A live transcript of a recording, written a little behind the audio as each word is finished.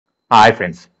Hi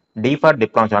friends, D for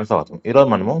diploma channel స్వాగతం. ఈరోజు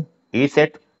మనము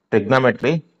ECET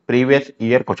trigonometry previous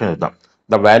year question చూద్దాం.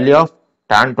 The value of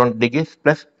tan 20 degrees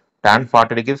plus tan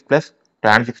 40 degrees plus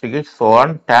tan 60 degrees so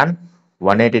on tan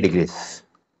 180 degrees.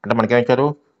 అంటే మనకేం ఇచ్చారు?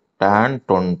 tan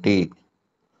 20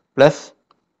 plus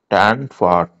tan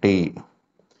 40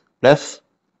 plus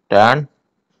tan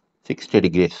 60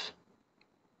 degrees.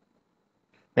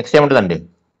 Next ఏముంటుందండి?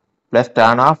 Plus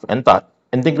tan of ఎంత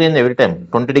increase every time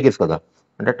 20 degrees కదా,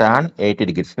 అంటే tan 80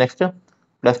 degrees. Next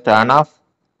plus tan of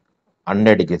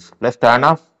 100 degrees plus tan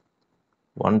of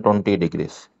 120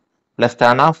 degrees plus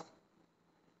tan of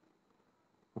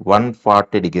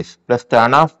 140 degrees plus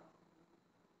tan of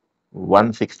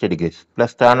 160 degrees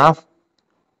plus tan of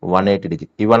 180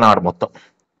 degrees. ఇవన్నీ ఆడ మొత్తం.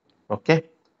 Okay,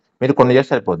 మీరు కొన్ని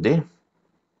చేస్తే సరిపోద్ది.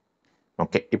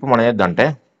 ఓకే, ఇప్పుడు మనం ఏదంటే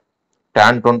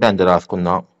tan 20 అంతే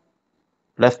రాసుకుందాం,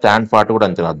 ప్లస్ tan 40 కూడా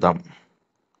అంతే రాద్దాం,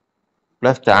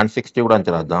 ప్లస్ tan 60 కూడా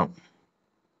అంతే రాద్దాం,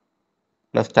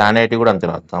 ప్లస్ tan 80 కూడా అంతే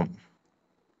రాద్దాం.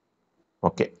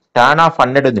 ఓకే, tan ఆఫ్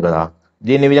 100 ఉంది కదా,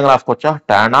 దీన్ని ఈ విధంగా రాసుకోవచ్చా?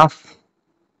 tan ఆఫ్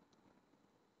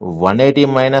 180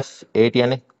 మైనస్ 80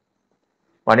 అని.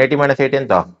 180 మైనస్ 80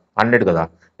 ఎంత? 100 కదా.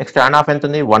 నెక్స్ట్ tan ఆఫ్ ఎంత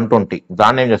ఉంది? 120.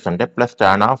 దాన్ని ఏం చేస్తుంటే ప్లస్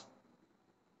tan ఆఫ్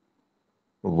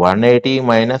 180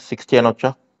 మైనస్ 60 అని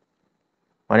వచ్చా?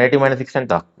 180 మైనస్ 60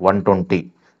 ఎంత? 120.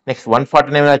 నెక్స్ట్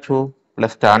 140 ఏమి రాచ్చు?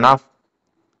 Plus tan of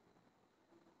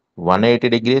 180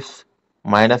 degrees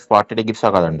minus 40 degrees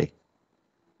కదండి.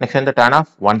 నెక్స్ట్ ఎంత? tan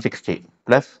of 160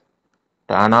 plus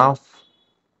tan of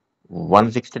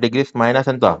 160 degrees minus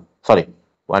ఎంత? సారీ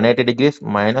 180 degrees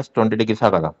మైనస్ 20 degrees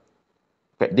కదా.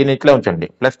 దీన్ని ఇట్లా ఉంచండి,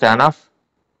 plus tan of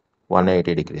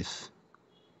 180 degrees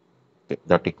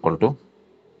that equal to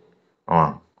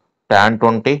tan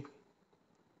 20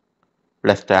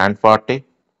 plus tan 40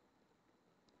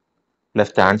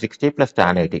 plus tan 60 plus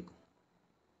tan 80.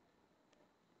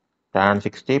 tan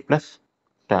 60 plus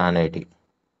tan 80.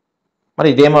 మరి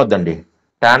ఇదేమవుద్దండి?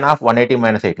 tan of 180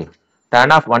 minus 80. tan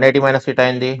of 180 minus 80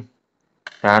 అయింది.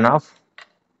 tan of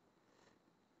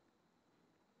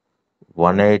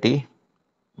 180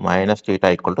 minus θ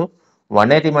equal to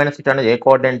 180 minus θ అనేది ఏ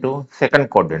coordinate? Second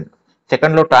coordinate.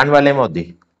 సెకండ్లో tan value ఏమవుద్ది?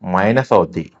 Minus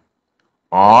అవుద్ది.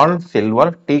 All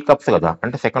silver tea cups కదా,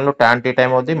 అంటే సెకండ్లో tan θ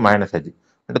ఏమవుద్ది? మైనస్ అది,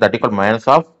 అంటే that equal minus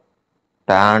of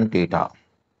tan θ.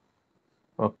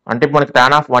 అంటే ఇప్పుడు మనకి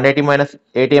tan ఆఫ్ 180 మైనస్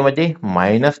 80 ఏమవుద్ది?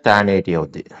 మైనస్ tan 80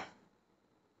 అవుద్ది.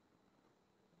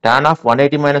 tan ఆఫ్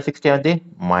 180 మైనస్ 60 ఏమవుద్ది?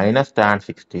 Minus tan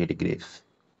 60 degrees.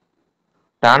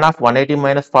 tan of 180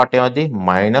 minus 40 ఏమవుద్ది?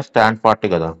 మైనస్ tan 40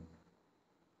 కదా.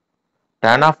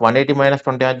 tan ఆఫ్ 180 మైనస్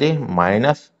 20 ఏమవుద్ది?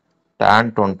 మైనస్ tan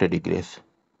 20 degrees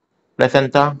ప్లస్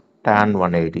ఎంత? tan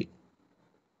 180.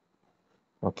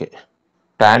 Okay,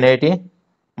 tan 80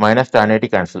 minus tan 80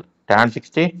 cancel, tan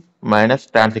 60 minus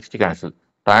tan 60 cancel,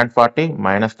 tan 40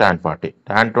 minus tan 40,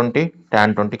 tan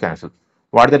 20 cancel.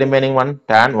 What the remaining one?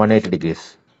 tan 180 degrees.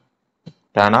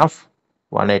 tan of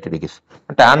 180 degrees.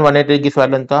 tan 180 degrees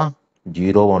value ఎంత?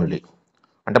 0 only.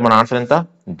 అంటే మన answer ఎంత?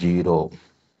 0.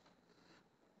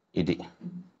 ఇది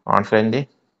answer అయింది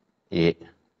ఏ.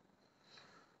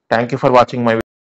 Thank you for watching my video.